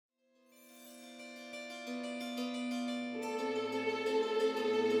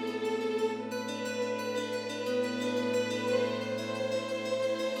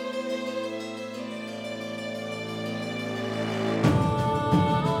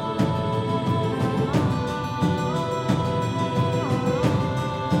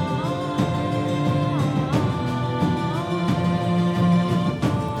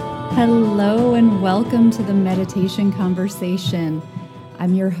Hello and welcome to the Meditation Conversation.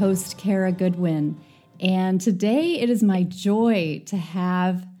 I'm your host, Kara Goodwin, and today it is my joy to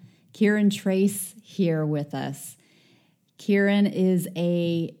have Kiran Trace here with us. Kiran is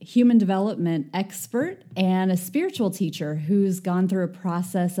a human development expert and a spiritual teacher who's gone through a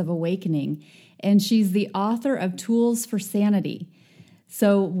process of awakening, and she's the author of Tools for Sanity.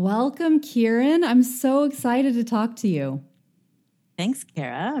 So welcome, Kiran. I'm so excited to talk to you. Thanks,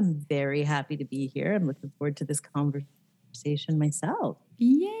 Kara. I'm very happy to be here. I'm looking forward to this conversation myself.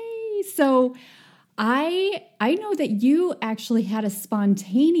 Yay! So I know that you actually had a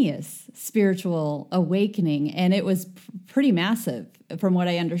spontaneous spiritual awakening, and it was pretty massive from what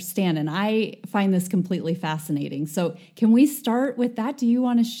I understand. And I find this completely fascinating. So can we start with that? Do you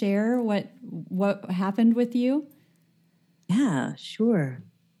want to share what happened with you? Yeah, sure.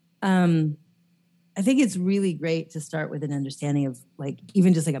 I think it's really great to start with an understanding of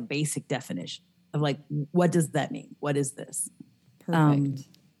even just a basic definition of what does that mean? What is this? Perfect.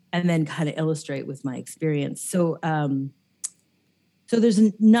 And then kind of illustrate with my experience. So there's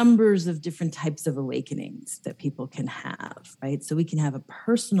numbers of different types of awakenings that people can have, right? So we can have a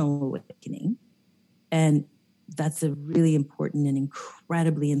personal awakening, and that's a really important and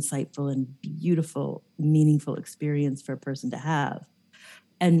incredibly insightful and beautiful, meaningful experience for a person to have.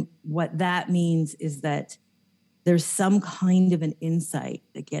 And what that means is that there's some kind of an insight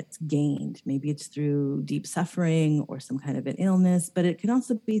that gets gained. Maybe it's through deep suffering or some kind of an illness, but it can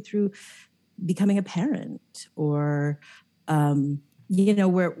also be through becoming a parent or, where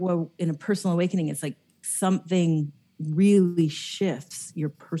in a personal awakening, it's like something really shifts your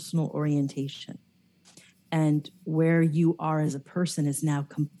personal orientation. And where you are as a person is now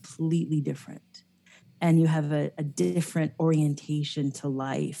completely different. And you have a different orientation to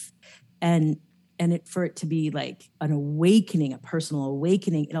life. And for it to be like an awakening, a personal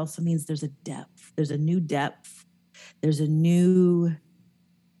awakening, it also means there's a depth. There's a new depth. There's a new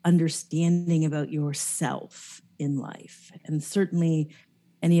understanding about yourself in life. And certainly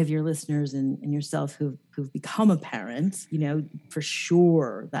any of your listeners and yourself who've become a parent, for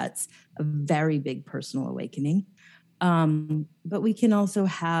sure, that's a very big personal awakening. But we can also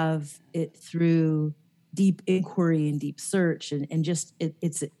have it through deep inquiry and deep search, and just it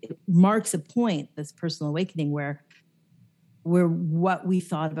marks a point, this personal awakening, where what we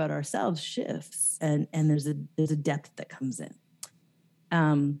thought about ourselves shifts, and there's a depth that comes in.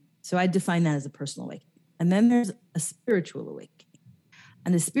 So I define that as a personal awakening. And then there's a spiritual awakening.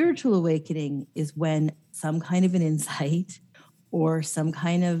 And a spiritual awakening is when some kind of an insight or some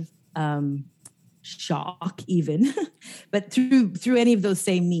kind of shock even, but through any of those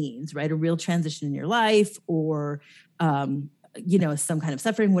same means, right? A real transition in your life or, some kind of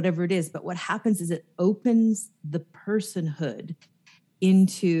suffering, whatever it is. But what happens is it opens the personhood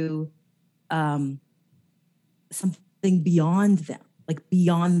into something beyond them, like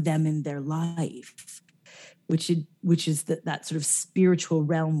beyond them in their life, which is that sort of spiritual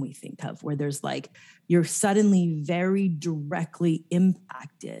realm we think of, where there's you're suddenly very directly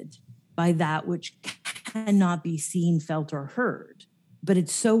impacted by that which cannot be seen, felt, or heard. But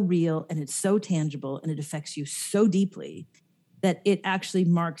it's so real and it's so tangible and it affects you so deeply that it actually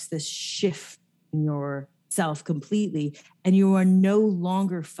marks this shift in yourself completely. And you are no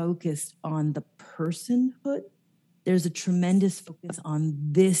longer focused on the personhood. There's a tremendous focus on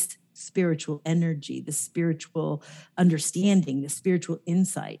this spiritual energy, the spiritual understanding, the spiritual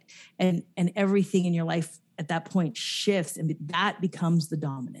insight. And everything in your life at that point shifts, and that becomes the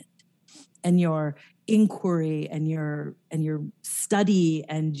dominant. And your inquiry and your study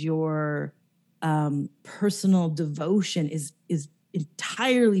and your personal devotion is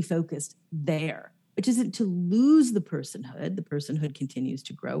entirely focused there, which isn't to lose the personhood. The personhood continues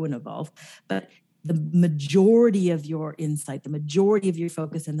to grow and evolve, but the majority of your insight, the majority of your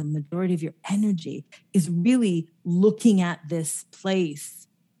focus, and the majority of your energy is really looking at this place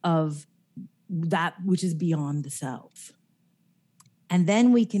of that which is beyond the self. And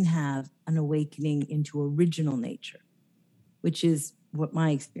then we can have an awakening into original nature, which is what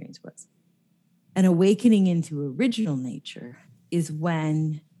my experience was. An awakening into original nature is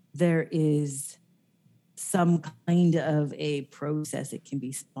when there is some kind of a process. It can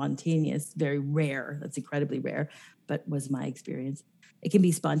be spontaneous, very rare. That's incredibly rare, but was my experience. It can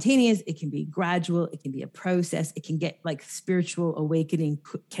be spontaneous. It can be gradual. It can be a process. It can get spiritual awakening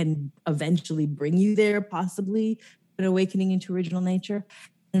can eventually bring you there, possibly. An awakening into original nature.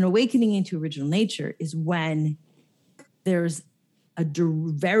 An awakening into original nature is when there's a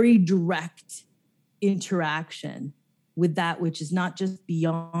very direct interaction with that which is not just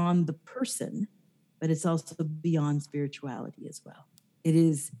beyond the person, but it's also beyond spirituality as well. It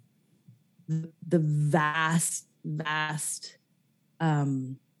is the vast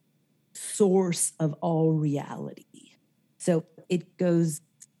source of all reality. So it goes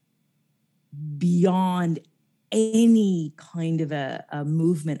beyond any kind of a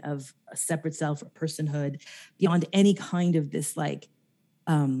movement of a separate self or personhood, beyond any kind of this like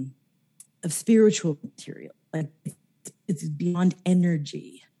of spiritual material. Like it's beyond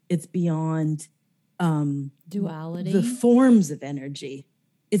energy. It's beyond duality, the forms of energy.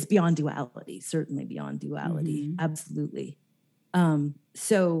 It's beyond duality, certainly beyond duality. Mm-hmm. Absolutely.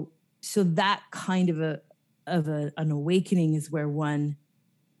 So that kind of an awakening is where one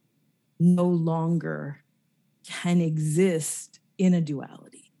no longer can exist in a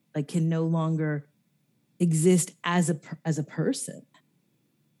duality, like can no longer exist as a person,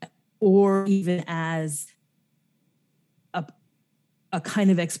 or even as a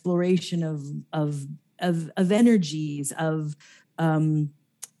kind of exploration of energies of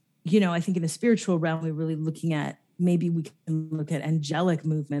I think in the spiritual realm we're really looking at, maybe we can look at angelic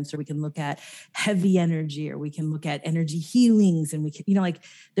movements, or we can look at heavy energy, or we can look at energy healings, and we can, like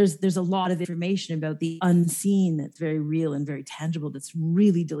there's a lot of information about the unseen that's very real and very tangible, that's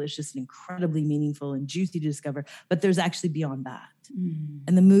really delicious and incredibly meaningful and juicy to discover. But there's actually beyond that.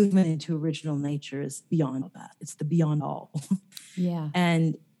 And the movement into original nature is beyond all that. It's the beyond all. Yeah.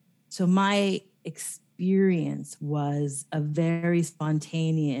 And so my experience was a very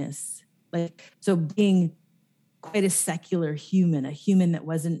spontaneous, so being quite a secular human, a human that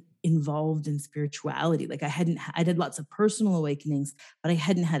wasn't involved in spirituality. Like I had lots of personal awakenings, but I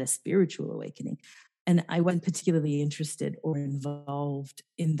hadn't had a spiritual awakening. And I wasn't particularly interested or involved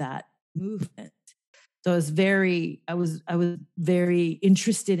in that movement. So I was very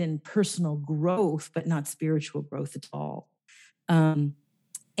interested in personal growth, but not spiritual growth at all.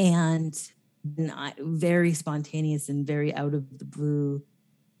 And very spontaneous and very out of the blue,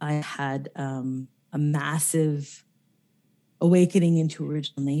 I had a massive awakening into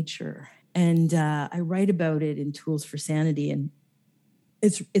original nature. And I write about it in Tools for Sanity. And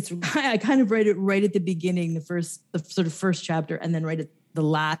it's I kind of write it right at the beginning, the sort of first chapter, and then right at the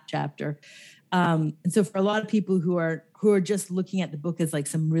last chapter. And so for a lot of people who are just looking at the book as like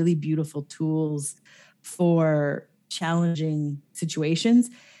some really beautiful tools for challenging situations,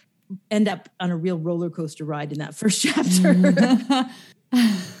 end up on a real roller coaster ride in that first chapter.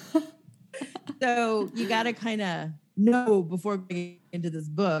 So you got to kind of know before going into this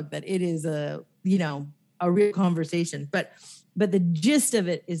book that it is a real conversation. But the gist of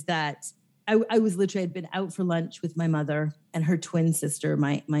it is that I was literally, I'd been out for lunch with my mother and her twin sister,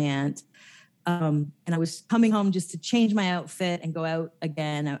 my aunt. And I was coming home just to change my outfit and go out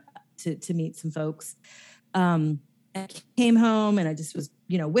again to meet some folks. And I came home and I just was,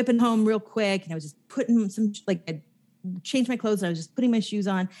 whipping home real quick. And I was just putting I changed my clothes and I was just putting my shoes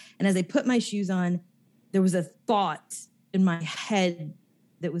on. And as I put my shoes on, there was a thought in my head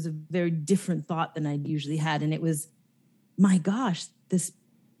that was a very different thought than I'd usually had. And it was, my gosh,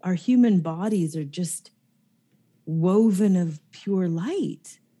 our human bodies are just woven of pure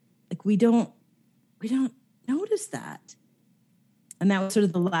light. Like we don't notice that. And that was sort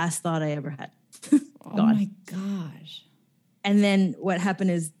of the last thought I ever had. Oh my gosh. And then what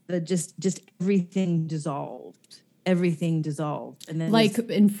happened is that just everything dissolved. Everything dissolved. And then like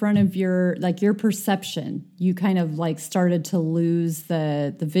in front of your perception, you kind of like started to lose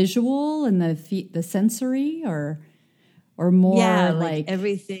the visual and the sensory or more. Yeah, like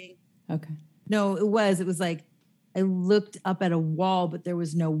everything. Okay. No, it was like I looked up at a wall, but there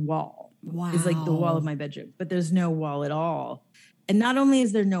was no wall. Wow. It's like the wall of my bedroom, but there's no wall at all. And not only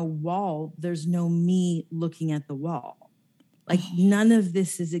is there no wall, there's no me looking at the wall. Like none of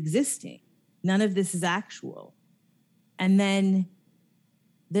this is existing. None of this is actual. And then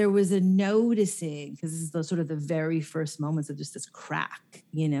there was a noticing, because this is the very first moments of just this crack,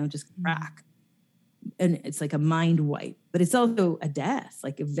 just crack. And it's like a mind wipe, but it's also a death,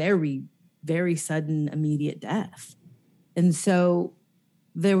 like a very, very sudden, immediate death. And so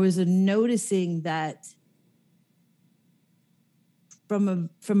there was a noticing that there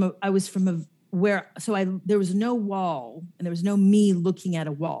was no wall and there was no me looking at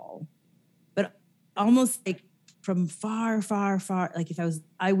a wall, but almost like from far, far, far, like if I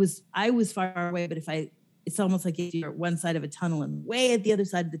was far away, but it's almost like if you're at one side of a tunnel and way at the other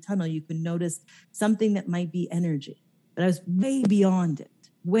side of the tunnel, you can notice something that might be energy, but I was way beyond it.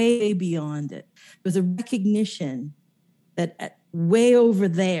 There was a recognition that way over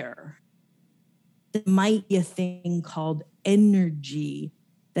there might be a thing called energy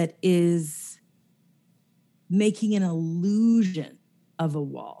that is making an illusion of a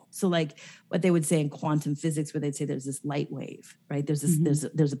wall. So like what they would say in quantum physics, where they'd say there's this light wave, right? There's this,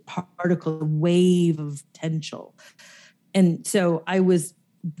 there's a particle, a wave of potential. And so I was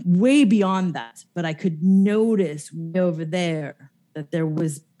way beyond that, but I could notice way over there that there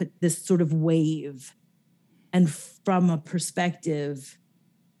was this sort of wave. And from a perspective,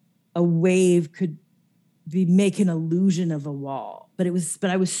 a wave could make an illusion of a wall, but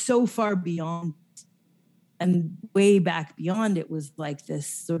I was so far beyond, and way back beyond it was like this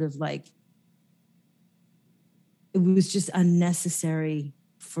sort of like, it was just unnecessary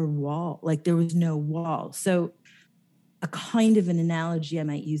for wall. Like there was no wall. So a kind of an analogy I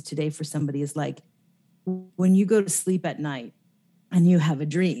might use today for somebody is like when you go to sleep at night and you have a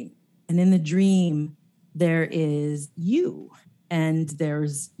dream, and in the dream there is you and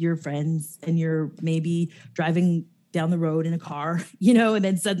there's your friends, and you're maybe driving down the road in a car, and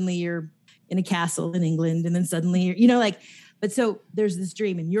then suddenly you're in a castle in England, and then suddenly you're, but so there's this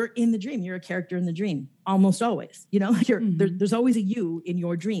dream, and you're in the dream. You're a character in the dream almost always, there's always a you in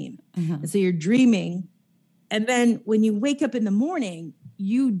your dream. And so you're dreaming. And then when you wake up in the morning,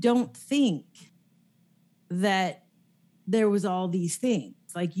 you don't think that there was all these things.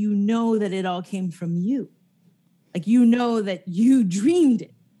 Like, that it all came from you. Like, that you dreamed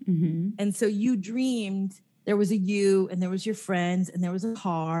it. And so you dreamed there was a you, and there was your friends, and there was a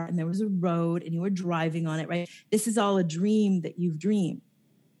car, and there was a road, and you were driving on it, right? This is all a dream that you've dreamed.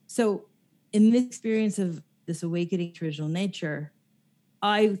 So in this experience of this awakening to original nature,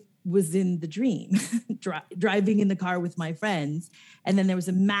 I was in the dream, driving in the car with my friends. And then there was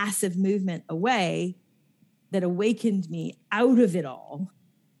a massive movement away that awakened me out of it all,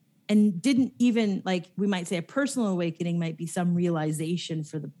 and didn't even, like, we might say a personal awakening might be some realization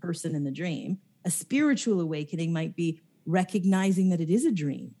for the person in the dream. A spiritual awakening might be recognizing that it is a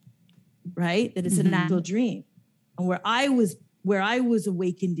dream, right? That it's an actual dream. And where I was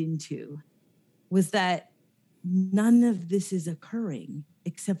awakened into was that none of this is occurring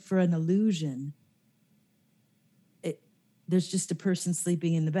except for an illusion. There's just a person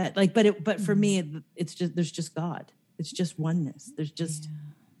sleeping in the bed. But for me, it's just, there's just God. It's just oneness. There's just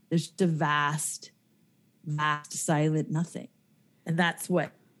a vast, vast, silent nothing. And that's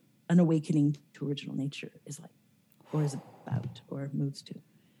what an awakening to original nature is like, or is about, or moves to.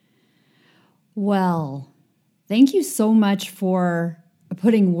 Well, thank you so much for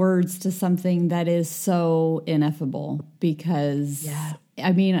putting words to something that is so ineffable, because,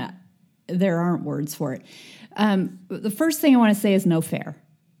 there aren't words for it. The first thing I want to say is no fair.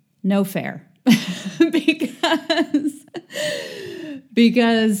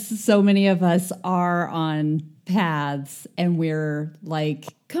 because so many of us are on paths, and we're like,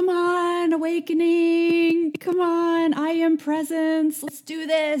 come on, awakening, come on, I am presence, let's do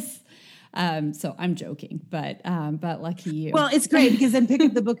this. So I'm joking, but lucky you. Well, it's great, because then pick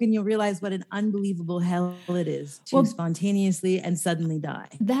up the book and you'll realize what an unbelievable hell it is to spontaneously and suddenly die.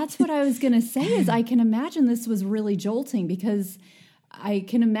 That's what I was going to say, is I can imagine this was really jolting, because I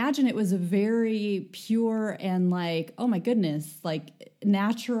can imagine it was a very pure and like, oh my goodness, like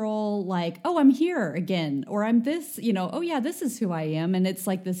natural, like, oh, I'm here again, or I'm this, oh yeah, this is who I am. And it's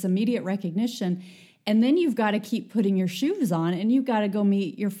like this immediate recognition. And then you've got to keep putting your shoes on, and you've got to go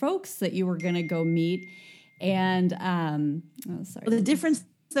meet your folks that you were going to go meet. And, Well, the difference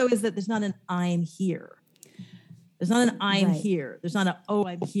though is that there's not an I'm here. There's not an I'm here. There's not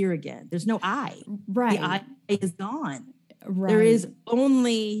I'm here again. There's no I. Right. The I is gone. Right. There is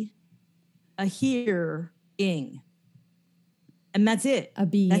only a hearing. And that's it. A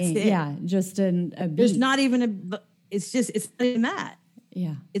being. That's it. Yeah. Just a being. There's not even it's not even that.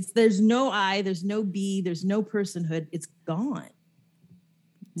 Yeah. There's no I, there's no be, there's no personhood. It's gone.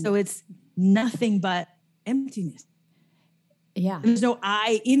 So it's nothing but emptiness. Yeah. There's no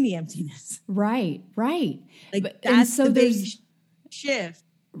I in the emptiness. Right. Like that's the big shift.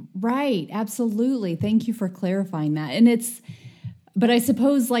 Right. Absolutely. Thank you for clarifying that. And but I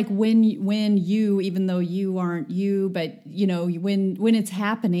suppose like when you, even though you aren't you, but when it's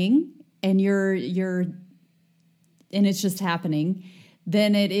happening and and it's just happening,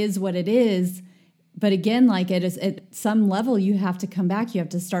 then it is what it is. But again, like it is at some level, you have to come back. You have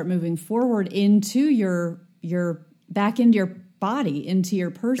to start moving forward into your back into your body, into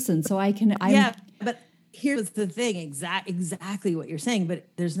your person. So but here's the thing, exactly what you're saying, but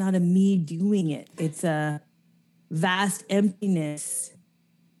there's not a me doing it. It's a vast emptiness.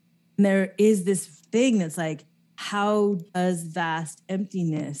 And there is this thing that's like, how does vast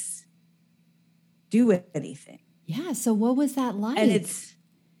emptiness do anything? Yeah. So what was that like? And it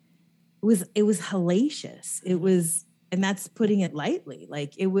was hellacious. And that's putting it lightly.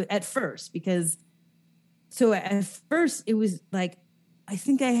 Like it was at first, it was like I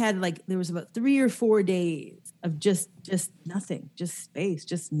think I had there was about 3 or 4 days of just nothing, just space,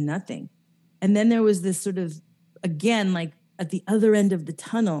 just nothing. And then there was this sort of, again, like at the other end of the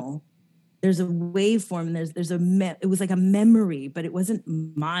tunnel, there's a waveform, and it was like a memory, but it wasn't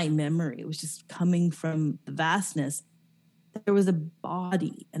my memory. It was just coming from the vastness. There was a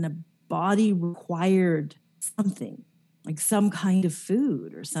body, and a body required something, like some kind of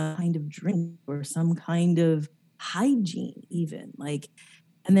food or some kind of drink or some kind of hygiene even.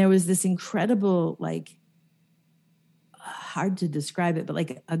 And there was this incredible, hard to describe it, but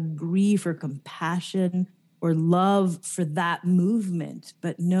like a grief or compassion or love for that movement,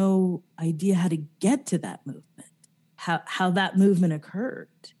 but no idea how to get to that movement, how that movement occurred.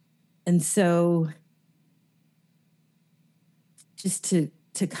 And so just to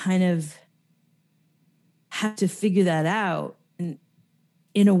kind of have to figure that out. And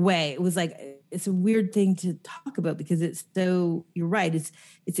in a way, it was like, it's a weird thing to talk about because it's so, you're right, it's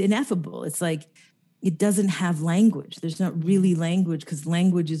ineffable. It's like, it doesn't have language. There's not really language because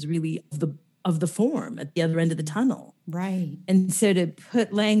language is really of the form at the other end of the tunnel. Right. And so to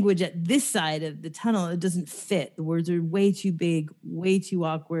put language at this side of the tunnel, it doesn't fit. The words are way too big, way too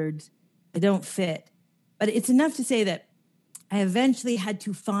awkward. They don't fit. But it's enough to say that I eventually had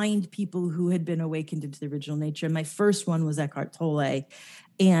to find people who had been awakened into the original nature. And my first one was Eckhart Tolle.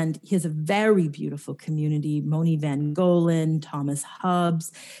 And he has a very beautiful community, Moni Van Golen, Thomas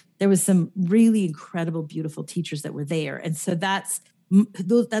Hubbs. There was some really incredible, beautiful teachers that were there. And so that's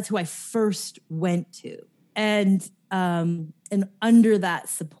who I first went to. And under that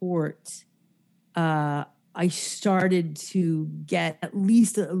support, I started to get at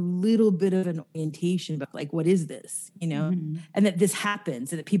least a little bit of an orientation about like, what is this, and that this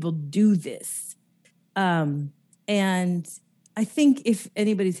happens and that people do this. And I think if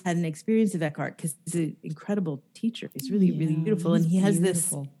anybody's had an experience of Eckhart, because he's an incredible teacher, he's really, really beautiful. And he has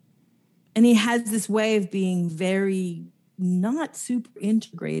this way of being very not super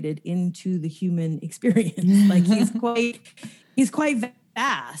integrated into the human experience. Like he's quite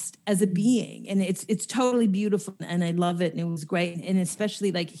vast as a being, and it's totally beautiful, and I love it, and it was great. And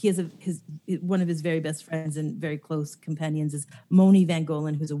especially like he has one of his very best friends and very close companions is Moni Van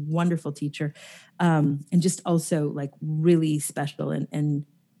Golen, who's a wonderful teacher, and just also like really special. And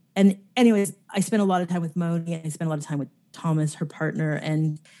anyways, I spent a lot of time with Moni, and I spent a lot of time with Thomas, her partner,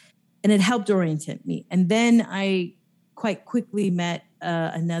 and it helped orient me. And then I quite quickly met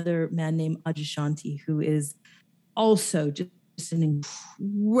another man named Adyashanti, who is also just an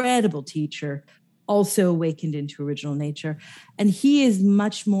incredible teacher, also awakened into original nature. And he is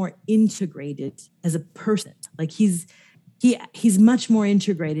much more integrated as a person. Like he's much more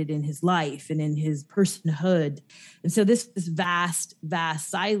integrated in his life and in his personhood. And so this vast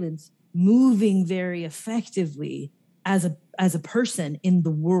silence moving very effectively as a person in the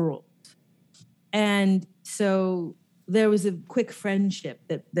world. And so there was a quick friendship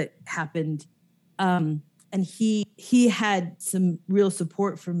that happened. And he had some real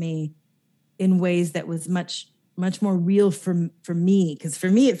support for me in ways that was much more real for me. Because for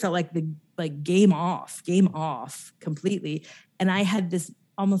me, it felt like game off completely. And I had this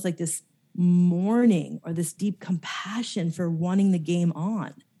almost like this mourning or this deep compassion for wanting the game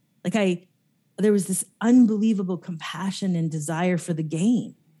on. There was this unbelievable compassion and desire for the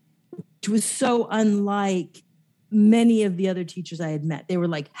game, which was so unlike many of the other teachers I had met. They were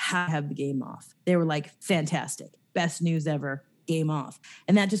like, have the game off. They were like, fantastic, best news ever, game off.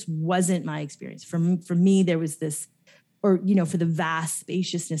 And that just wasn't my experience. For me, there was this, for the vast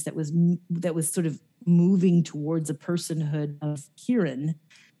spaciousness that was sort of moving towards a personhood of Kiran,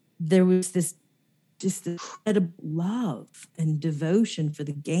 there was this incredible love and devotion for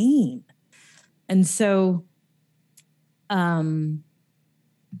the game. And so,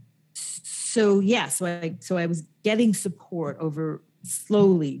 So I was getting support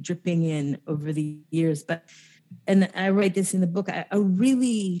slowly dripping in over the years, and I write this in the book.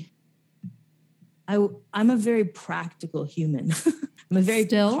 I'm a very practical human. I'm a very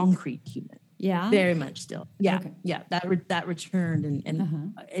concrete human. Yeah, very much still. Yeah, okay. Yeah. That returned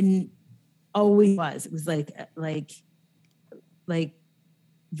and always was. It was like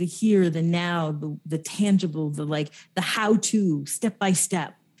the here, the now, the tangible, the how to step by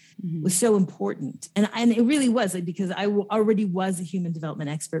step. Was so important. And it really was because I already was a human development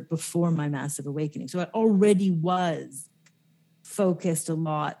expert before my massive awakening. So I already was focused a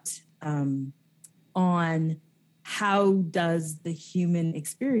lot on how does the human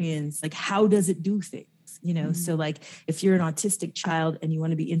experience, how does it do things? So if you're an autistic child and you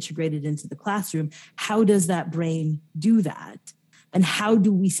want to be integrated into the classroom, how does that brain do that? And how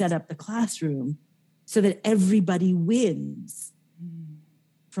do we set up the classroom so that everybody wins?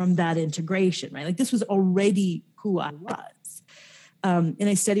 from that integration, right? Like this was already who I was. And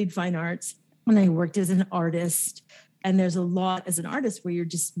I studied fine arts and I worked as an artist. And there's a lot as an artist where you're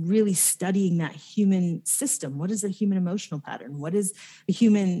just really studying that human system. What is a human emotional pattern? What is a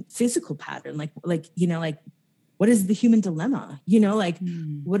human physical pattern? Like, what is the human dilemma?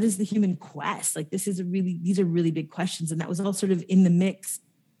 What is the human quest? Like, these are really big questions. And that was all sort of in the mix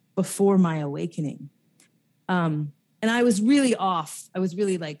before my awakening. And I was really off. I was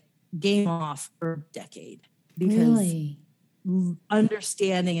really like game off for a decade because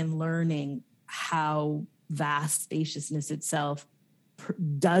understanding and learning how vast spaciousness itself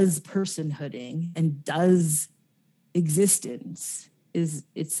does personhooding and does existence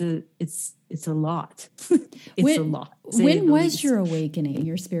it's a lot. It's a lot. When was your awakening,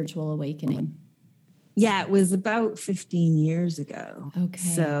 your spiritual awakening? Yeah, it was about 15 years ago. Okay.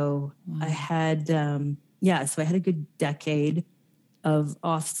 So I had, so I had a good decade of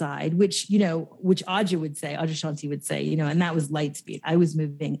offside, which Aja Shanti would say, and that was light speed. I was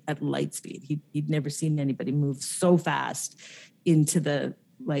moving at light speed. He'd never seen anybody move so fast into the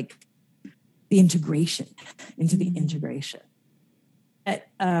integration.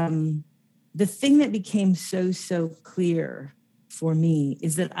 The thing that became so clear for me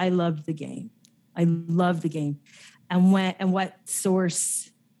is that I loved the game. And what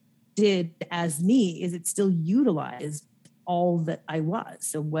Source did as me is it still utilized all that I was.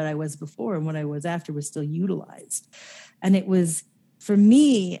 So what I was before and what I was after was still utilized. And it was, for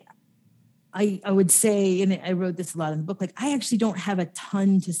me, I would say, and I wrote this a lot in the book, like, I actually don't have a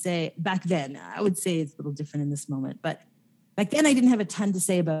ton to say back then. I would say it's a little different in this moment, but back then I didn't have a ton to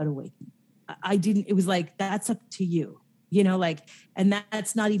say about awakening. It was like, that's up to you, and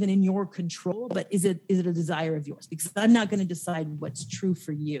that's not even in your control, but is it a desire of yours? Because I'm not going to decide what's true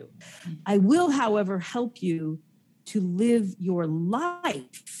for you. I will, however, help you to live your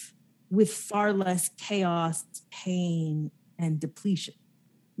life with far less chaos, pain, and depletion.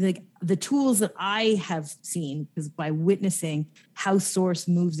 Like the tools that I have seen, because by witnessing how Source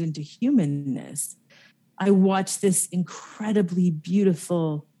moves into humanness, I watched this incredibly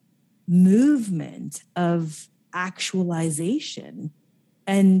beautiful movement of actualization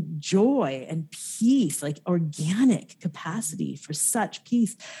and joy and peace, like organic capacity for such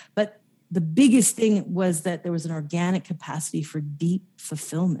peace. But the biggest thing was that there was an organic capacity for deep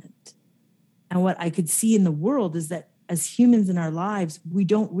fulfillment. And what I could see in the world is that as humans in our lives, we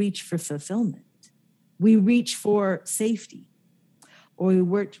don't reach for fulfillment. We reach for safety, or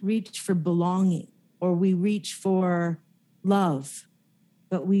we reach for belonging, or we reach for love,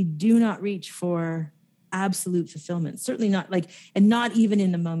 but we do not reach for absolute fulfillment. Certainly not and not even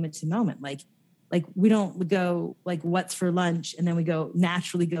in the moment to moment. Like we don't go what's for lunch, and then we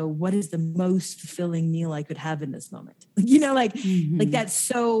naturally go, what is the most fulfilling meal I could have in this moment? Like that's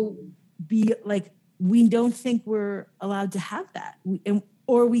so we don't think we're allowed to have that.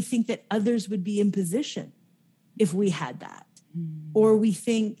 Or we think that others would be in position if we had that. Or we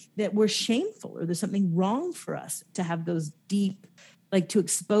think that we're shameful or there's something wrong for us to have those deep, to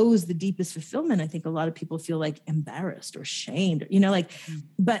expose the deepest fulfillment. I think a lot of people feel embarrassed or shamed,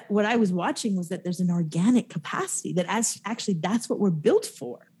 but what I was watching was that there's an organic capacity that actually that's what we're built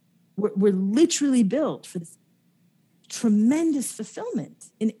for. We're literally built for this tremendous fulfillment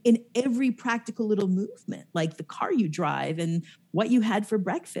in every practical little movement, like the car you drive and what you had for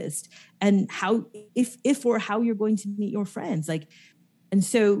breakfast and how, if or how you're going to meet your friends. And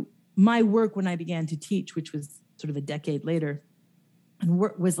so my work when I began to teach, which was sort of a decade later, and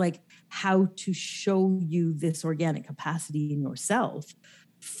work was how to show you this organic capacity in yourself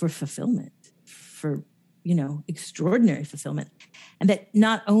for fulfillment, for, extraordinary fulfillment. And that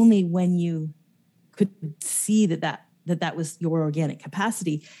not only when you could see that was your organic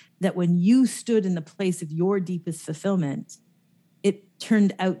capacity, that when you stood in the place of your deepest fulfillment, it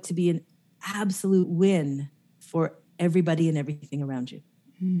turned out to be an absolute win for everybody and everything around you.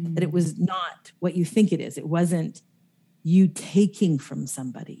 That it was not what you think it is. It wasn't you taking from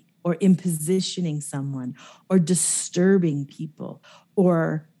somebody or impositioning someone or disturbing people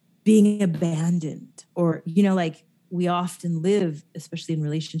or being abandoned or, we often live, especially in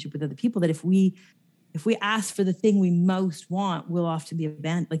relationship with other people, that if we ask for the thing we most want, we'll often be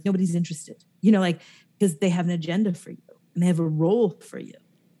abandoned. Nobody's interested, because they have an agenda for you and they have a role for you.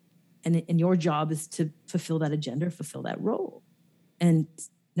 And your job is to fulfill that agenda, fulfill that role. And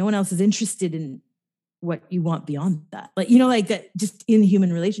no one else is interested in what you want beyond that. That just in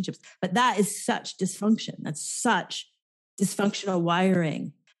human relationships. But that is such dysfunction. That's such dysfunctional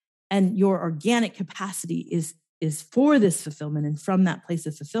wiring. And your organic capacity is for this fulfillment. And from that place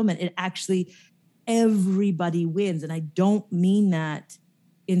of fulfillment, it actually, everybody wins. And I don't mean that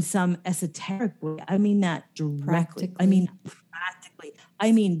in some esoteric way. I mean that directly. Practically. I mean practically.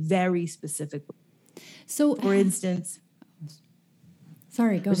 I mean very specifically. So, for instance,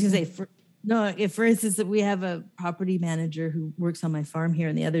 sorry, go I was going to ahead. say, if for instance, that we have a property manager who works on my farm here,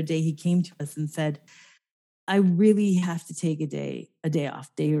 and the other day he came to us and said, I really have to take a day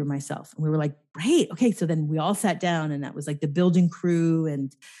off, day or myself. And we were like, great. Okay. So then we all sat down, and that was like the building crew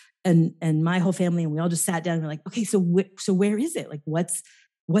and my whole family. And we all just sat down and we're like, okay, so where is it? Like, what's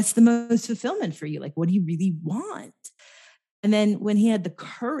the most fulfillment for you? Like, what do you really want? And then when he had the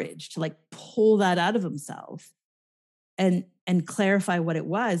courage to like pull that out of himself and clarify what it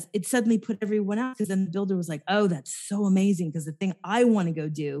was, it suddenly put everyone out, because then the builder was like, oh, that's so amazing. Because the thing I want to go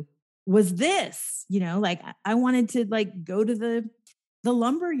do was this, like I wanted to like go to the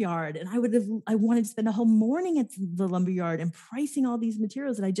lumber yard, and I wanted to spend a whole morning at the lumber yard and pricing all these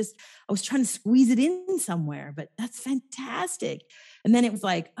materials. And I was trying to squeeze it in somewhere, but that's fantastic. And then it was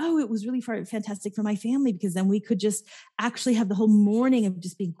like, oh, it was really fantastic for my family, because then we could just actually have the whole morning of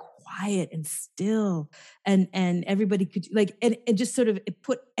just being quiet and still. And everybody could like, and it just sort of, it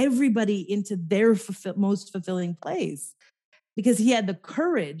put everybody into their most fulfilling place, because he had the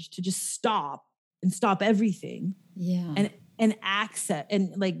courage to just stop everything. Yeah. And access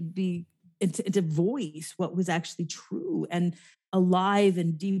and like to voice what was actually true and alive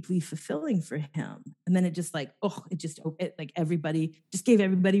and deeply fulfilling for him. And then it just like, like everybody just gave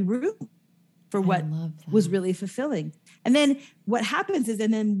everybody room for what was really fulfilling. And then what happens is,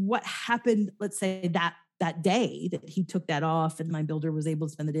 what happened, let's say that day that he took that off and my builder was able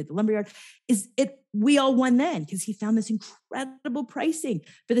to spend the day at the lumberyard, we all won then, because he found this incredible pricing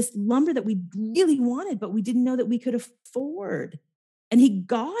for this lumber that we really wanted, but we didn't know that we could afford. And he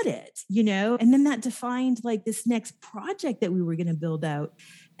got it, and then that defined like this next project that we were going to build out,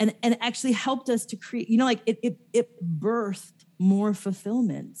 and actually helped us to create, like it birthed more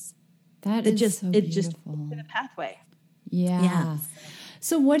fulfillments. It just a pathway. Yeah.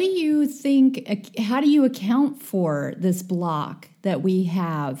 So what do you think, how do you account for this block that we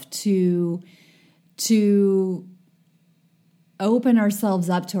have to open ourselves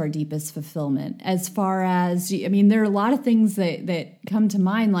up to our deepest fulfillment? As far as, there are a lot of things that come to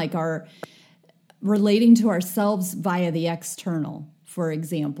mind, like our relating to ourselves via the external, for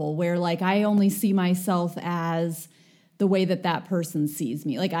example, where like I only see myself as the way that person sees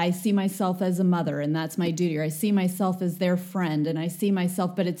me. Like I see myself as a mother, and that's my duty. Or I see myself as their friend, and I see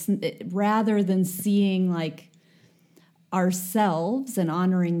myself, but rather than seeing like ourselves and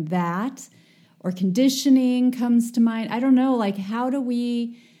honoring that, or conditioning comes to mind. I don't know, like how do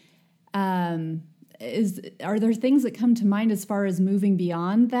we, are there things that come to mind as far as moving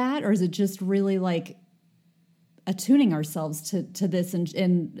beyond that? Or is it just really like attuning ourselves to this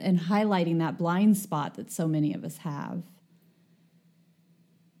and highlighting that blind spot that so many of us have?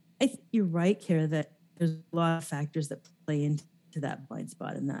 I think you're right, Kara, that there's a lot of factors that play into that blind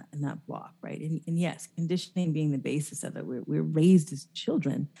spot and that block, right? And yes, conditioning being the basis of it. We're raised as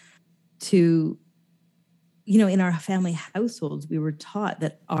children to, in our family households, we were taught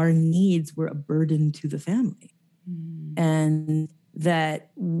that our needs were a burden to the family. And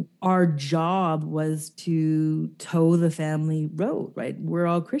that our job was to tow the family road, right? We're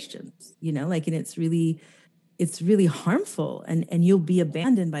all Christians, and it's really harmful, and you'll be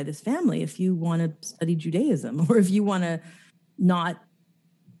abandoned by this family if you want to study Judaism, or if you want to not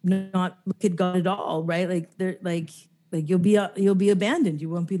look at God at all, right? Like they're like you'll be abandoned. You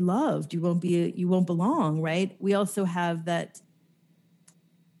won't be loved. You won't belong, right? We also have that.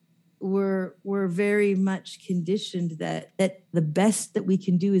 We're very much conditioned that the best that we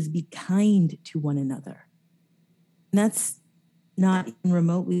can do is be kind to one another. And that's not even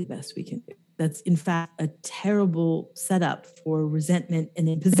remotely the best we can do. That's in fact a terrible setup for resentment and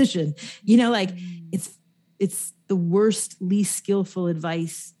imposition. It's the worst, least skillful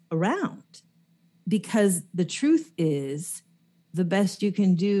advice around, because the truth is the best you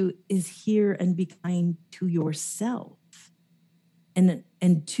can do is hear and be kind to yourself. And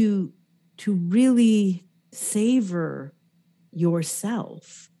to really savor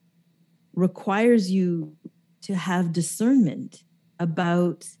yourself requires you to have discernment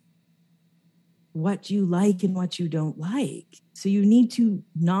about what you like and what you don't like. So you need to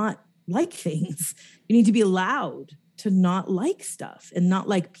not like things. You need to be allowed to not like stuff, and not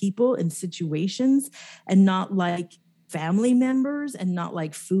like people and situations, and not like family members, and not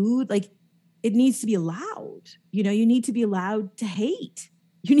like food. Like it needs to be allowed. You need to be allowed to hate.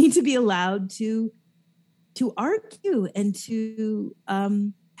 You need to be allowed to argue and to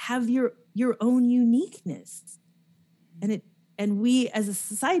have your own uniqueness. And we as a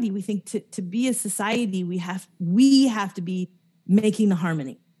society, we think to be a society, we have to be making the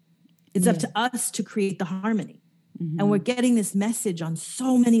harmony. It's up to us to create the harmony. And we're getting this message on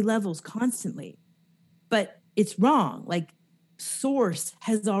so many levels constantly, but it's wrong. Like, source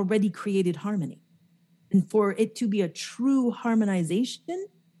has already created harmony. And for it to be a true harmonization,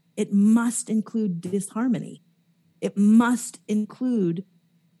 it must include disharmony. It must include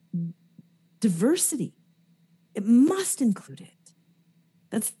diversity. It must include it.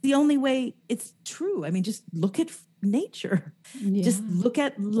 That's the only way it's true. I mean, just look at nature. Yeah. Just look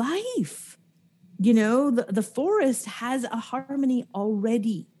at life. You know, the forest has a harmony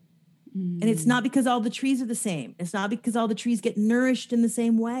already. And it's not because all the trees are the same. It's not because all the trees get nourished in the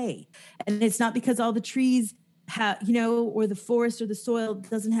same way. And it's not because all the trees have, you know, or the forest or the soil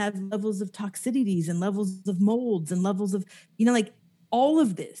doesn't have levels of toxicities and levels of molds and levels of, you know, like, all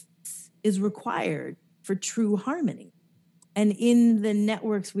of this is required for true harmony. And in the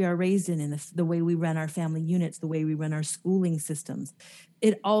networks we are raised in the way we run our family units, the way we run our schooling systems,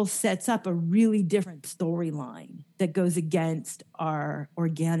 it all sets up a really different storyline that goes against our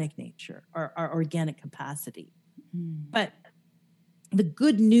organic nature, our organic capacity. But the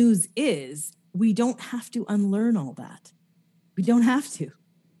good news is we don't have to unlearn all that. We don't have to.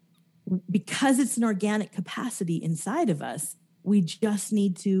 Because it's an organic capacity inside of us, we just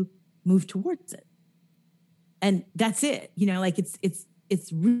need to move towards it. And that's it. You know, like, it's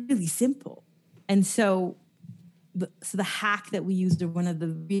really simple. And so the hack that we used, or one of the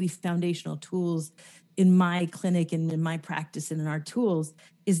really foundational tools in my clinic and in my practice and in our tools,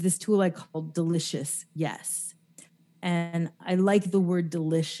 is this tool I call Delicious Yes. And I like the word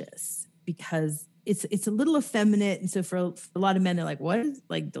delicious because it's a little effeminate. And so for a lot of men, they're like, what is,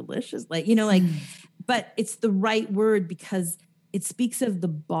 like, delicious? Like, you know, like, but it's the right word because it speaks of the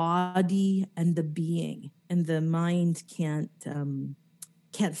body and the being, and the mind can't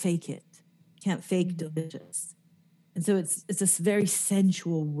fake it, can't fake delicious. And so it's a very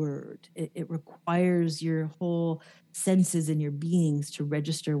sensual word. It requires your whole senses and your beings to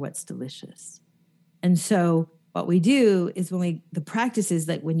register what's delicious. And so what we do is the practice is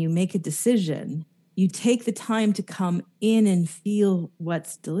that when you make a decision, you take the time to come in and feel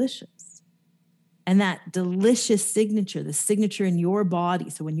what's delicious. And that delicious signature, the signature in your body.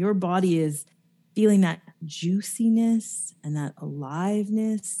 So when your body is feeling that juiciness and that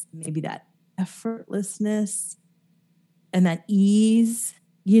aliveness, maybe that effortlessness and that ease,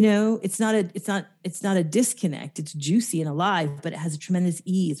 you know, it's not a disconnect. It's juicy and alive, but it has a tremendous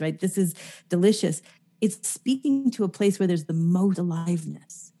ease, right? This is delicious. It's speaking to a place where there's the most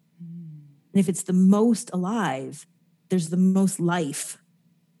aliveness. And if it's the most alive, there's the most life.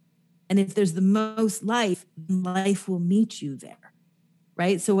 And if there's the most life, life will meet you there,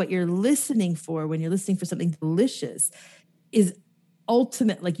 right? So what you're listening for when you're listening for something delicious is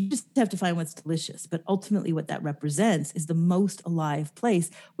ultimate, like, you just have to find what's delicious. But ultimately what that represents is the most alive place,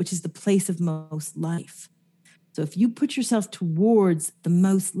 which is the place of most life. So if you put yourself towards the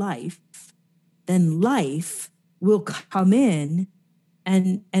most life, then life will come in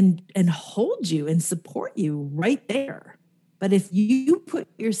and hold you and support you right there. But if you put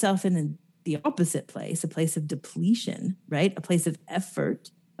yourself in the opposite place, a place of depletion, right? A place of effort,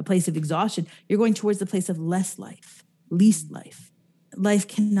 a place of exhaustion, you're going towards the place of less life, least life. Life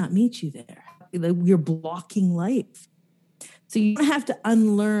cannot meet you there. You're blocking life. So you don't have to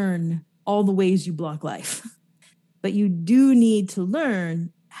unlearn all the ways you block life, but you do need to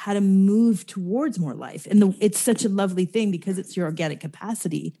learn how to move towards more life. And it's such a lovely thing because it's your organic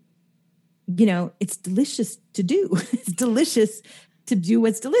capacity. You know, it's delicious to do. It's delicious to do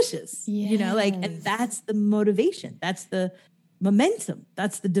what's delicious, you know, like, and that's the motivation. That's the momentum.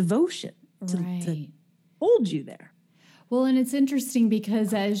 That's the devotion to hold you there. Well, and it's interesting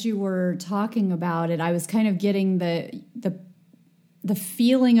because as you were talking about it, I was kind of getting the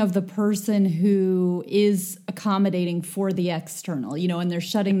feeling of the person who is accommodating for the external, you know, and they're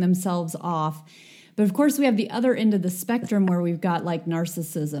shutting themselves off. But of course, we have the other end of the spectrum where we've got like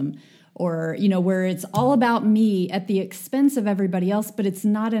narcissism, or, you know, where it's all about me at the expense of everybody else, but it's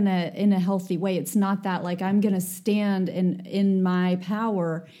not in a healthy way. It's not that, like, I'm going to stand in my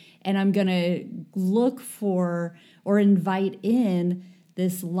power and I'm going to look for or invite in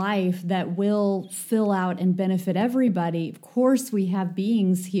this life that will fill out and benefit everybody. Of course, we have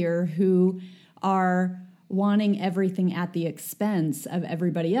beings here who are wanting everything at the expense of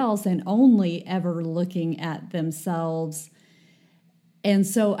everybody else and only ever looking at themselves. And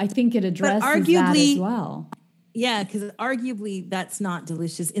so I think it addresses that as well. Yeah, because arguably that's not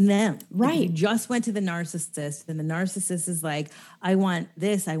delicious in them. Right. If you just went to the narcissist and the narcissist is like, I want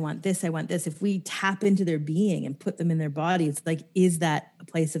this, I want this, I want this. If we tap into their being and put them in their body, it's like, is that a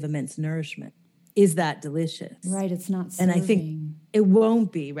place of immense nourishment? is that delicious? Right. It's not and serving. I think it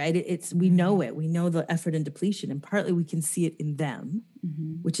won't be, right? We know it. We know the effort and depletion, and partly we can see it in them,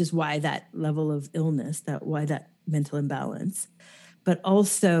 which is why that level of illness, why that mental imbalance, but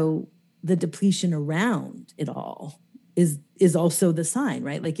also the depletion around it all is also the sign,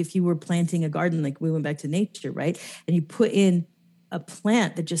 right? Like if you were planting a garden, like we went back to nature, right? And you put in a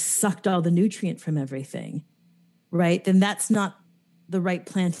plant that just sucked all the nutrient from everything, right? Then that's not the right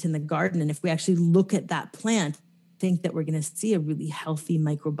plant in the garden. And if we actually look at that plant, think that we're going to see a really healthy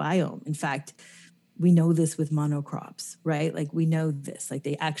microbiome. In fact, we know this with monocrops, right? Like we know this, like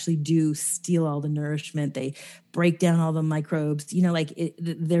they actually do steal all the nourishment. They break down all the microbes, like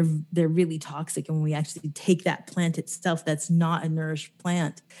they're really toxic. And when we actually take that plant itself, that's not a nourished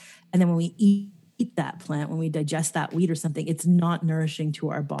plant. And then when we eat that plant, when we digest that wheat or something, it's not nourishing to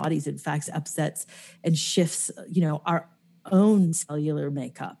our bodies. In fact, upsets and shifts, our own cellular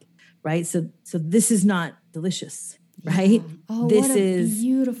makeup, right? So this is not delicious. Right? Yeah. Oh, this what a is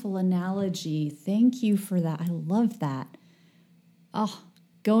beautiful analogy. Thank you for that. I love that. Oh,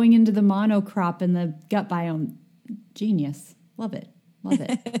 going into the monocrop and the gut biome. Genius. Love it. Love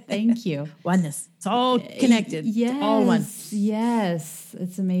it. Thank you. Oneness. It's all connected. Yes. It's all one. Yes.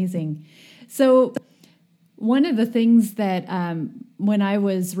 It's amazing. So one of the things that when I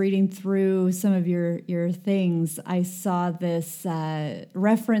was reading through some of your things, I saw this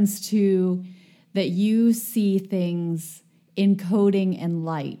reference to that you see things in coding and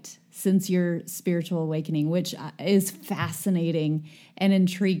light since your spiritual awakening, which is fascinating and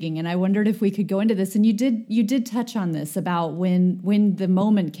intriguing. And I wondered if we could go into this. And you did touch on this about when the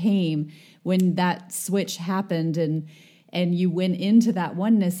moment came, when that switch happened and you went into that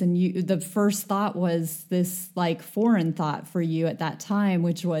oneness, and the first thought was this like foreign thought for you at that time,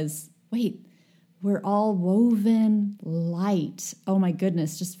 which was, wait, we're all woven light. Oh my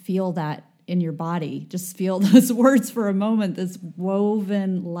goodness, just feel that in your body. Just feel those words for a moment. This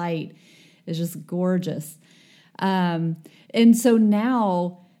woven light is just gorgeous. And so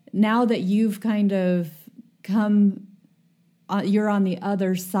now that you've kind of come, you're on the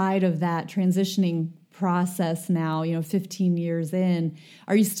other side of that transitioning process now, 15 years in,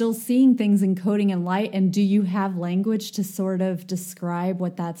 are you still seeing things in coding and light? And do you have language to sort of describe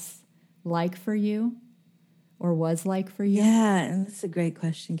what that's like for you or was like for you? Yeah, and that's a great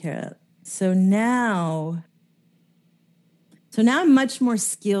question, Kara. So now I'm much more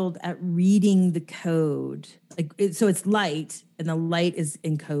skilled at reading the code. So it's light, and the light is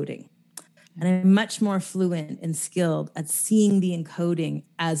encoding. And I'm much more fluent and skilled at seeing the encoding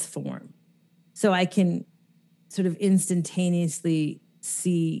as form. So I can sort of instantaneously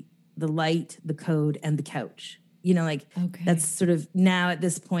see the light, the code, and the couch. Okay. That's sort of now at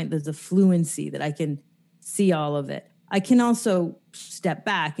this point, there's a fluency that I can see all of it. I can also step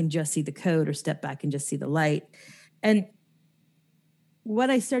back and just see the code, or step back and just see the light. And what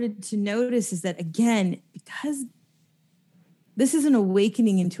I started to notice is that, again, because this is an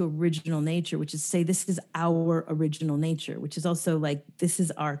awakening into original nature, which is to say this is our original nature, which is also like, this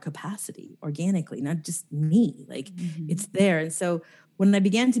is our capacity organically, not just me, it's there. And so when I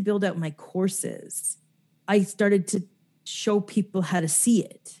began to build out my courses, I started to show people how to see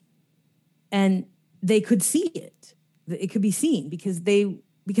it, and they could see it. It could be seen because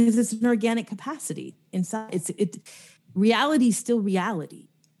it's an organic capacity inside. Reality is still reality,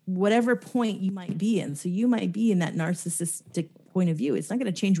 whatever point you might be in. So you might be in that narcissistic point of view. It's not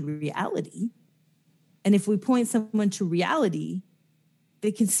going to change reality. And if we point someone to reality,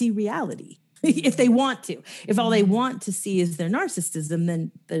 they can see reality if they want to. If all they want to see is their narcissism,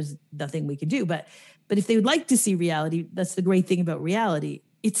 then there's nothing we can do. But if they would like to see reality, that's the great thing about reality.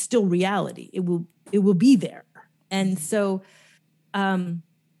 It's still reality. It will be there. And so one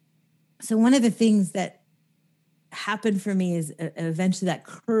of the things that happened for me is eventually that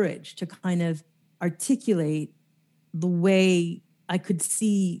courage to kind of articulate the way I could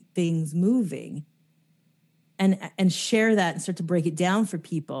see things moving and share that and start to break it down for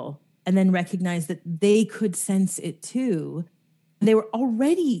people, and then recognize that they could sense it too. They were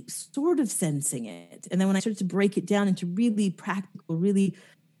already sort of sensing it. And then when I started to break it down into really practical, really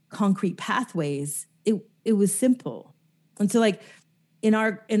concrete pathways, it was simple. And so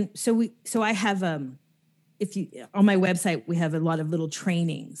so I have, on my website, we have a lot of little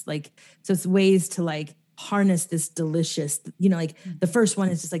trainings, so it's ways to harness this delicious, the first one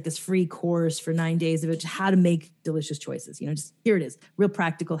is just this free course for 9 days of it, how to make delicious choices, just here it is, real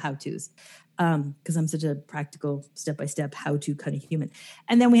practical how-tos. because I'm such a practical step-by-step how-to kind of human.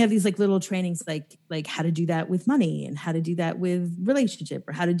 And then we have these like little trainings, like how to do that with money and how to do that with relationship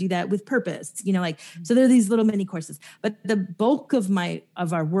or how to do that with purpose, so there are these little mini courses, but the bulk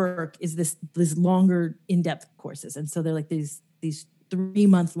of our work is this longer in-depth courses. And so they're like these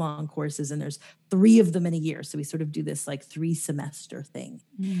 3-month long courses, and there's 3 of them in a year. So we sort of do this like 3-semester thing.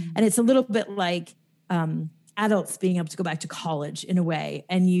 And it's a little bit like, adults being able to go back to college in a way,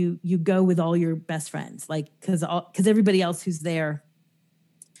 and you go with all your best friends, like because everybody else who's there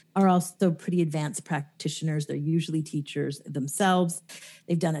are also pretty advanced practitioners. They're usually teachers themselves.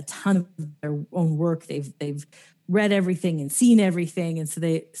 They've done a ton of their own work. They've read everything and seen everything, and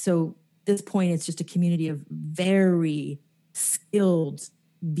so at this point it's just a community of very skilled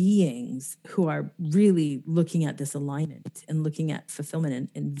beings who are really looking at this alignment and looking at fulfillment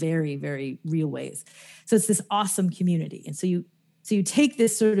in very, very real ways. So it's this awesome community. And so you take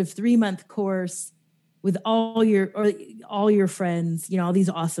this sort of 3-month course with all your friends, all these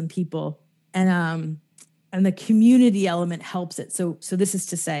awesome people, and the community element helps it. So this is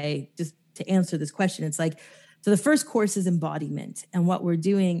to say, just to answer this question, it's like, so the first course is embodiment. And what we're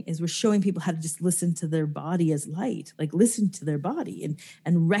doing is we're showing people how to just listen to their body as light, like listen to their body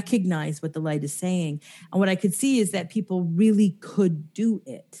and recognize what the light is saying. And what I could see is that people really could do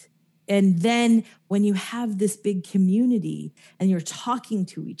it. And then when you have this big community and you're talking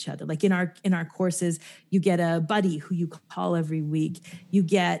to each other, like in our courses, you get a buddy who you call every week. You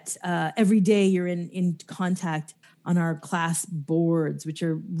get every day you're in contact on our class boards, which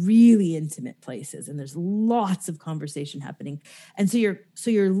are really intimate places, and there's lots of conversation happening. And so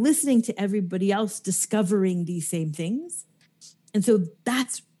you're listening to everybody else discovering these same things. And so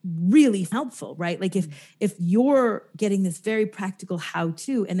that's really helpful, right? Like if you're getting this very practical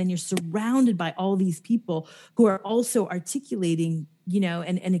how-to, and then you're surrounded by all these people who are also articulating,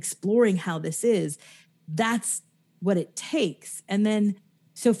 and exploring how this is, that's what it takes. And then,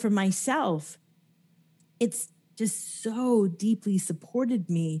 so for myself, it's just so deeply supported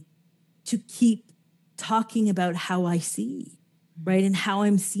me to keep talking about how I see, right? And how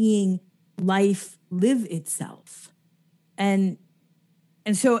I'm seeing life live itself. And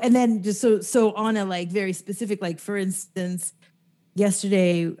then just so on a like very specific, like for instance,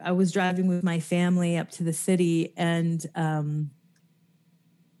 yesterday I was driving with my family up to the city, and I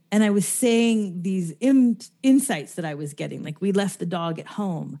was saying these insights that I was getting. Like we left the dog at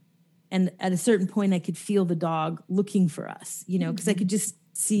home, and at a certain point I could feel the dog looking for us, because I could just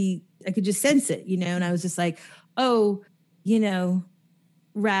sense it, and I was just like, oh, Radagast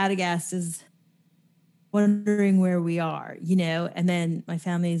is wondering where we are, and then my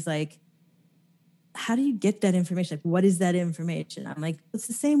family's like, how do you get that information? Like, what is that information? I'm like, it's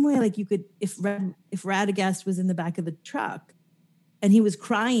the same way. Like you could, if Radagast was in the back of the truck and he was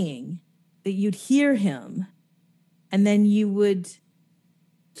crying, that you'd hear him, and then you would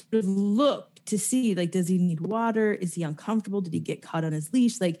sort of look to see, like, does he need water? Is he uncomfortable? Did he get caught on his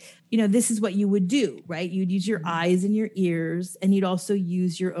leash? Like, this is what you would do, right? You'd use your eyes and your ears, and you'd also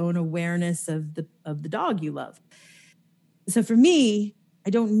use your own awareness of the dog you love. So for me, I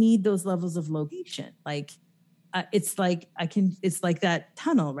don't need those levels of location. Like, it's like it's like that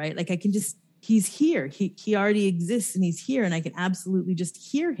tunnel, right? Like I can just, he's here. He already exists, and he's here, and I can absolutely just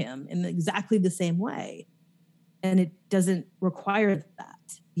hear him in exactly the same way. And it doesn't require that.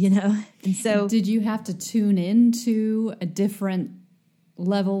 And so did you have to tune into a different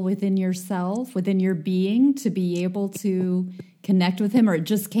level within yourself, within your being, to be able to connect with him, or it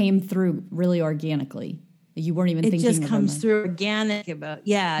just came through really organically? You weren't even thinking. It just comes through organic about.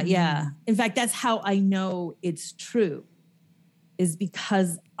 Yeah. In fact, that's how I know it's true, is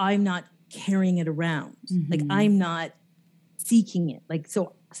because I'm not carrying it around. Like I'm not seeking it. Like,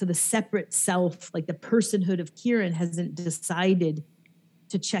 so the separate self, like the personhood of Kiran, hasn't decided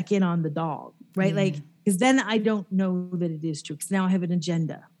to check in on the dog, right? Like, because then I don't know that it is true, because now I have an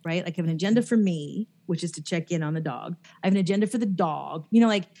agenda, right? Like I have an agenda for me, which is to check in on the dog. I have an agenda for the dog,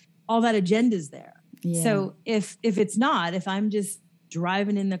 like all that agenda is there. Yeah. So if it's not, if I'm just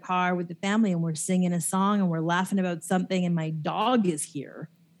driving in the car with the family and we're singing a song and we're laughing about something and my dog is here,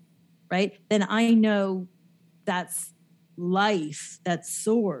 right? Then I know that's life, that's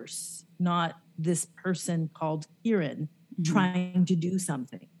source, not this person called Kiran trying to do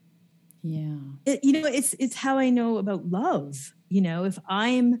something. Yeah. It's how I know about love. If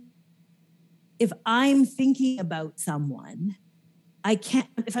I'm thinking about someone, I can't,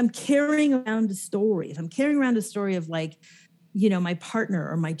 if I'm carrying around a story of like, my partner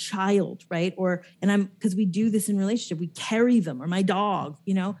or my child, right? Because we do this in relationship, we carry them, or my dog,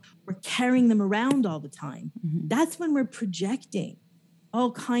 we're carrying them around all the time. That's when we're projecting.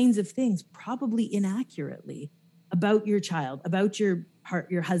 all kinds of things, probably inaccurately, about your child, about your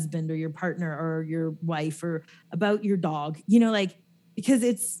husband or your partner or your wife, or about your dog, like, because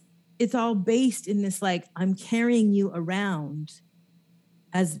it's all based in this, like, I'm carrying you around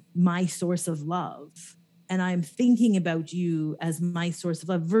as my source of love, and I'm thinking about you as my source of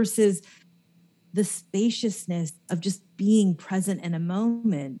love, versus the spaciousness of just being present in a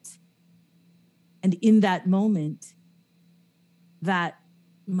moment. And in that moment, that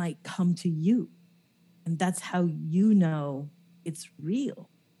might come to you. And that's how it's real.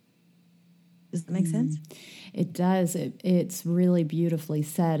 Does that make sense? It does. It's really beautifully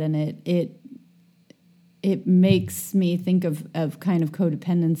said. And it makes me think of kind of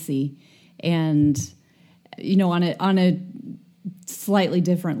codependency, and, on a slightly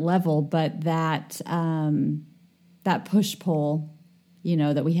different level, but that push-pull,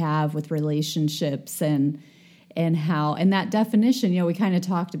 that we have with relationships, and that definition, we kind of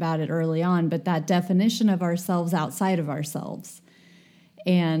talked about it early on, but that definition of ourselves outside of ourselves,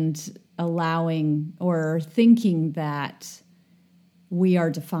 and allowing or thinking that we are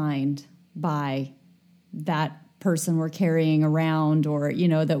defined by that person we're carrying around, or,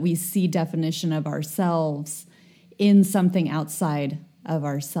 that we see definition of ourselves in something outside of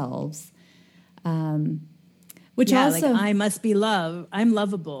ourselves. Which also, like, I must be I'm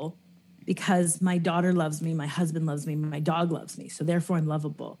lovable because my daughter loves me, my husband loves me, my dog loves me, so therefore I'm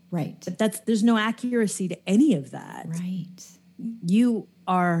lovable. Right. But there's no accuracy to any of that. Right. You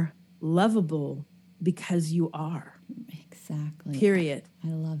are lovable because you are. Exactly. Period. I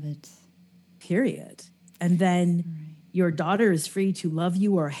love it. Period. And then your daughter is free to love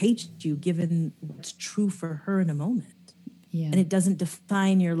you or hate you given what's true for her in a moment. Yeah. And it doesn't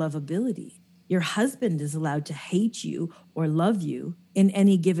define your lovability. Your husband is allowed to hate you or love you in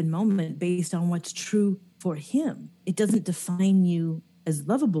any given moment based on what's true for him. It doesn't define you as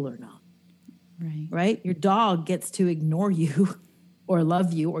lovable or not. Right. Right? Your dog gets to ignore you or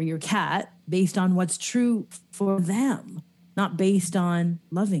love you, or your cat, based on what's true for them, not based on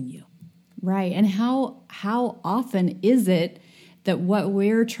loving you. Right. And how often is it that what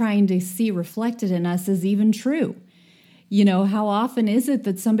we're trying to see reflected in us is even true? How often is it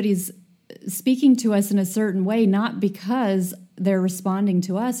that somebody's speaking to us in a certain way, not because they're responding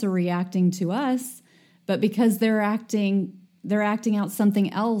to us or reacting to us, but because they're acting out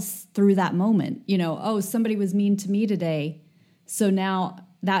something else through that moment. Somebody was mean to me today, so now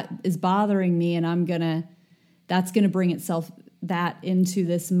that is bothering me, and that's gonna bring itself that into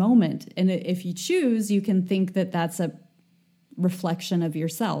this moment. And if you choose, you can think that that's a reflection of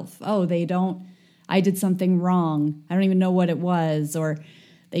yourself. I did something wrong. I don't even know what it was, or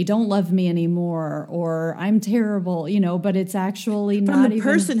they don't love me anymore, or I'm terrible, but it's actually from not the even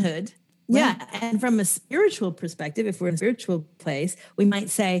personhood. Right. Yeah. And from a spiritual perspective, if we're in a spiritual place, we might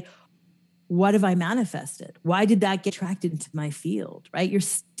say, what have I manifested? Why did that get attracted into my field? Right? You're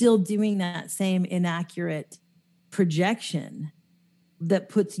still doing that same inaccurate projection that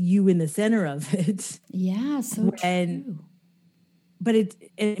puts you in the center of it. Yeah, so true. But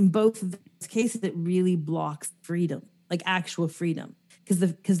in both of those cases, it really blocks freedom, like actual freedom.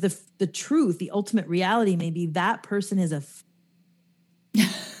 Because the truth, the ultimate reality may be that person is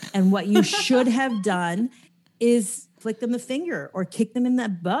and what you should have done is flick them the finger or kick them in the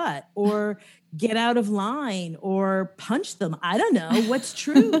butt or get out of line or punch them. I don't know what's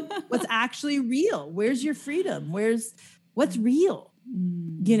true, what's actually real. Where's your freedom? What's real,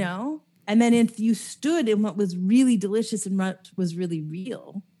 And then if you stood in what was really delicious and what was really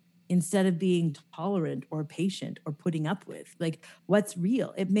real, instead of being tolerant or patient or putting up with, like, what's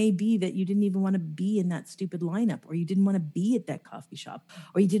real? It may be that you didn't even want to be in that stupid lineup, or you didn't want to be at that coffee shop,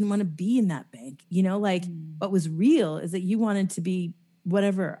 or you didn't want to be in that bank. What was real is that you wanted to be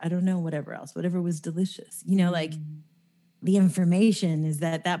whatever, I don't know, whatever else, whatever was delicious. Like, the information is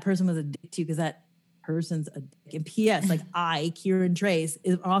that person was a dick to you because that person's a dick. And P.S., like, Kiran Trace,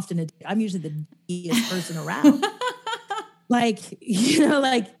 is often a dick. I'm usually the dickiest person around. Like,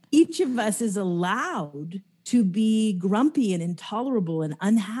 each of us is allowed to be grumpy and intolerable and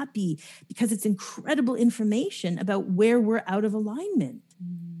unhappy because it's incredible information about where we're out of alignment.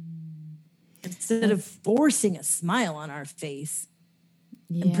 Instead of forcing a smile on our face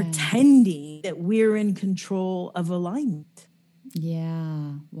and pretending that we're in control of alignment.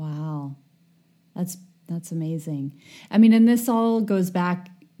 Yeah. Wow. That's amazing. I mean, and this all goes back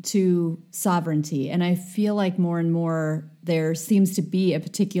to sovereignty. And I feel like more and more there seems to be a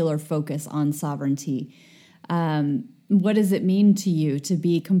particular focus on sovereignty. What does it mean to you to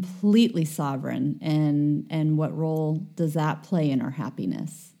be completely sovereign, and what role does that play in our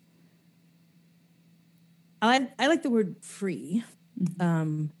happiness? I like the word free.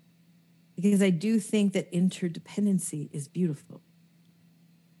 Because I do think that interdependency is beautiful.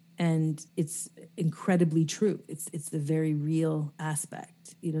 And it's incredibly true. It's the very real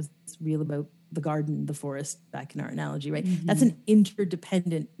aspect. It's real about the garden, the forest, back in our analogy, right? Mm-hmm. That's an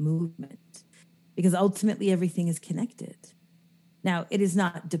interdependent movement because ultimately everything is connected. Now, it is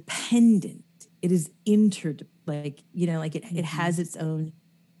not dependent. It is it has its own,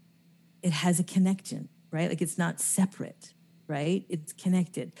 it has a connection, right? Like it's not separate, right? It's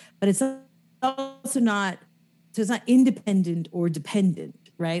connected, but it's also not, so it's not independent or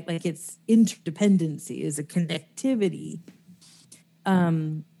dependent, right? Like it's interdependency is a connectivity.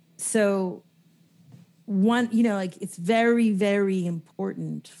 So one, it's very, very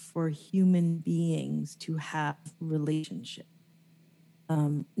important for human beings to have relationship.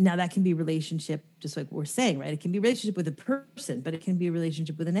 Now that can be relationship, just like we're saying, right? It can be relationship with a person, but it can be a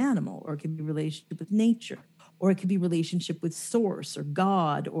relationship with an animal, or it can be a relationship with nature, or it could be relationship with source or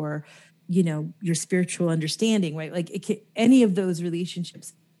God, or, your spiritual understanding, right? Like any of those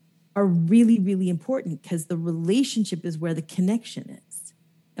relationships are really, really important because the relationship is where the connection is.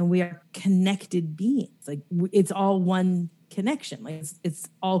 And we are connected beings. Like it's all one connection. Like it's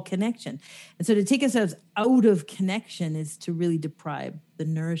all connection. And so to take ourselves out of connection is to really deprive the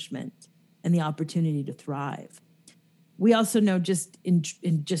nourishment and the opportunity to thrive. We also know just in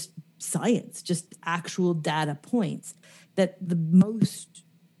just science, just actual data points, that the most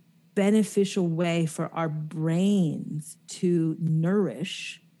beneficial way for our brains to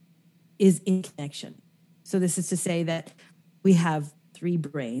nourish is in connection. So this is to say that we have 3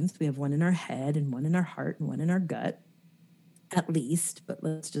 brains. We have one in our head and one in our heart and one in our gut, at least, but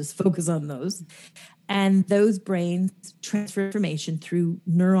let's just focus on those. And those brains transfer information through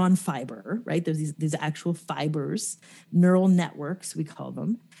neuron fiber, right? There's these actual fibers, neural networks, we call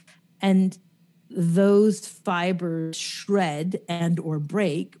them. And those fibers shred and or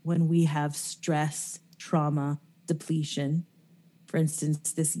break when we have stress, trauma, depletion. For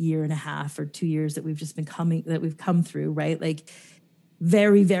instance, this 1.5 or 2 years that we've come through, right? Like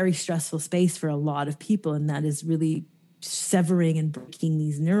very, very stressful space for a lot of people. And that is really severing and breaking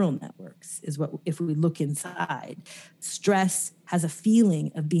these neural networks is what, if we look inside, stress has a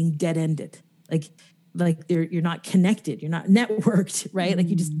feeling of being dead-ended. Like you're not connected, you're not networked, right? Like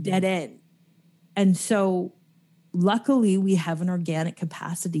you just dead end. And so luckily we have an organic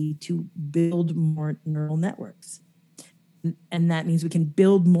capacity to build more neural networks. And that means we can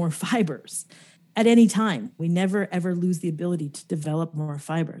build more fibers at any time. We never, ever lose the ability to develop more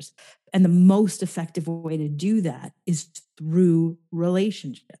fibers. And the most effective way to do that is through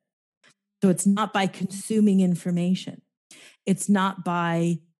relationship. So it's not by consuming information. It's not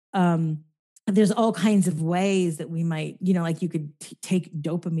by, there's all kinds of ways that we might, like you could take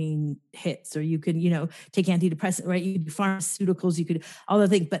dopamine hits, or you could, take antidepressants, right? You could do pharmaceuticals, you could, all the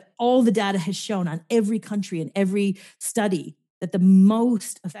things, but all the data has shown on every country and every study that the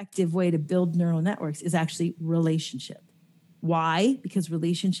most effective way to build neural networks is actually relationship. Why? Because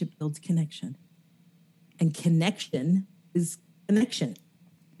relationship builds connection. And connection is connection.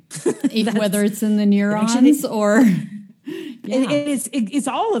 Whether it's in the neurons or... Yeah. It's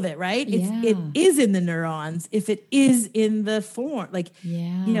all of it, right? It is in the neurons. If it is in the form, like,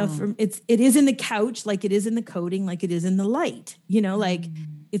 it is in the couch, like it is in the coding, like it is in the light, like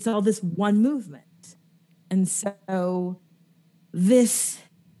it's all this one movement. And so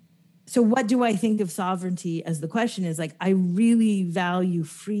what do I think of sovereignty as the question is like, I really value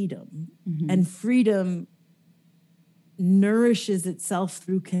freedom, and freedom nourishes itself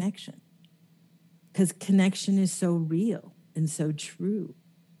through connection. Because connection is so real and so true.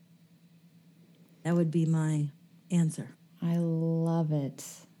 That would be my answer. I love it.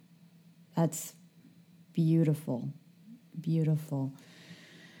 That's beautiful. Beautiful.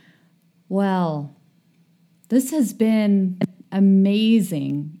 Well, this has been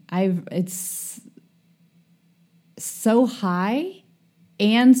amazing. It's so high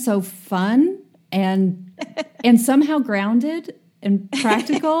and so fun and somehow grounded and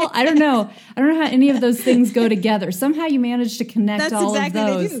practical. I don't know how any of those things go together. Somehow you manage to connect all of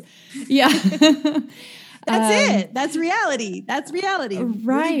those. Yeah. That's it. That's reality. Right.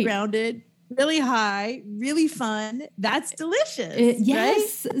 Really grounded, really high, really fun. That's delicious.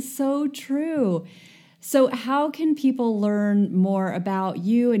 Yes. Right? So true. So how can people learn more about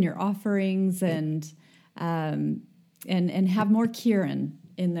you and your offerings and have more Kiran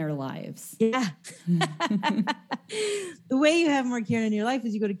in their lives. Yeah. The way you have more Kiran in your life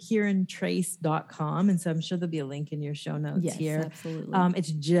is you go to KiranTrace.com. And so I'm sure there'll be a link in your show notes here. Absolutely.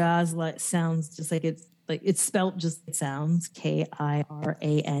 It's just sounds just like it's spelled just like it sounds, Kiran,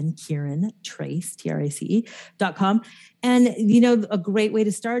 Kiran Trace, TRACE.com. And, a great way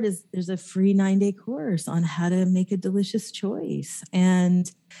to start is there's a free 9-day course on how to make a delicious choice.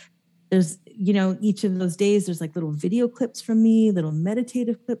 And there's, each of those days, there's like little video clips from me, little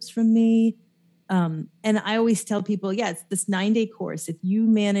meditative clips from me. And I always tell people, it's this 9-day course. If you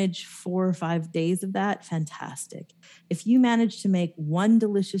manage 4 or 5 days of that, fantastic. If you manage to make one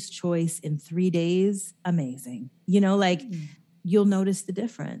delicious choice in 3 days, amazing. You'll notice the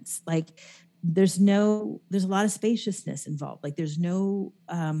difference. Like there's a lot of spaciousness involved. Like there's no,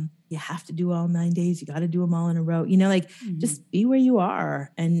 you have to do all 9 days. You got to do them all in a row, just be where you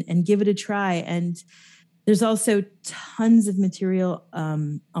are and give it a try. And there's also tons of material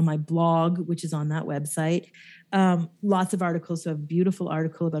on my blog, which is on that website. Lots of articles. So a beautiful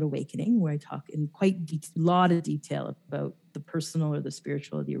article about awakening where I talk in quite lot of detail about the personal or the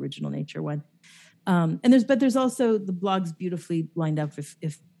spiritual or the original nature one. And there's also the blog's beautifully lined up if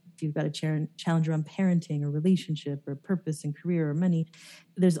you've got a challenge around parenting or relationship or purpose and career or money.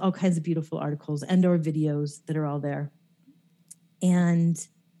 There's all kinds of beautiful articles and or videos that are all there. And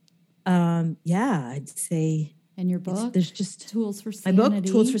I'd say. And your book, there's just Tools for Sanity. My book,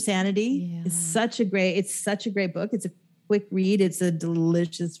 Tools for Sanity, is such a great book. It's a quick read. It's a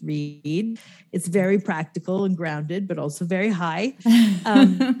delicious read. It's very practical and grounded, but also very high.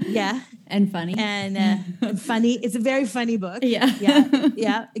 And funny. And funny. It's a very funny book.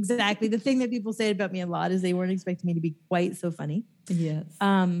 Yeah, exactly. The thing that people say about me a lot is they weren't expecting me to be quite so funny. Yes.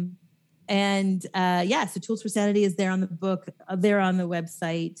 So Tools for Sanity is there on the book, there on the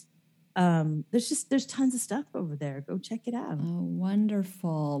website. There's tons of stuff over there. Go check it out. Oh,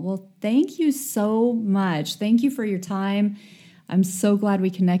 wonderful. Well, thank you so much. Thank you for your time. I'm so glad we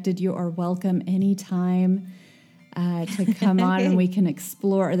connected. You are welcome anytime to come on and we can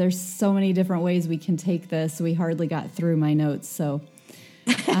explore. There's so many different ways we can take this. We hardly got through my notes, so.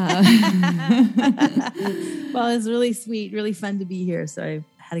 Well, it's really sweet, really fun to be here. So I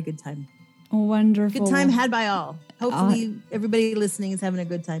had a good time. Wonderful. Good time had by all. Hopefully everybody listening is having a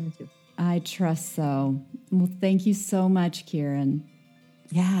good time too. I trust so. Well, thank you so much, Kiran.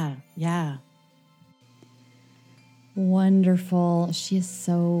 Yeah. Wonderful. She is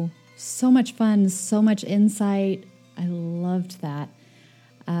so much fun, so much insight. I loved that.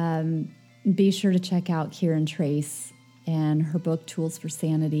 Be sure to check out Kiran Trace and her book, Tools for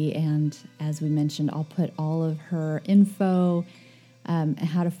Sanity. And as we mentioned, I'll put all of her info and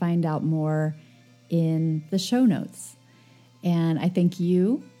how to find out more in the show notes. And I thank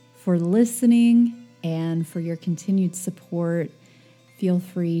you for listening and for your continued support. Feel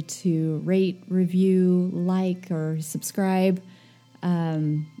free to rate, review, like, or subscribe,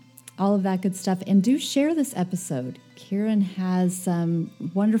 all of that good stuff. And do share this episode. Kiran has some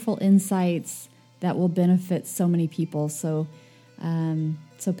wonderful insights that will benefit so many people. So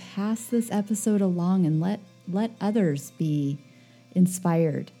pass this episode along and let others be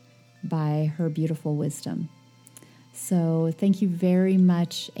inspired by her beautiful wisdom. So thank you very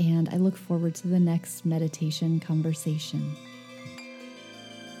much, and I look forward to the next meditation conversation.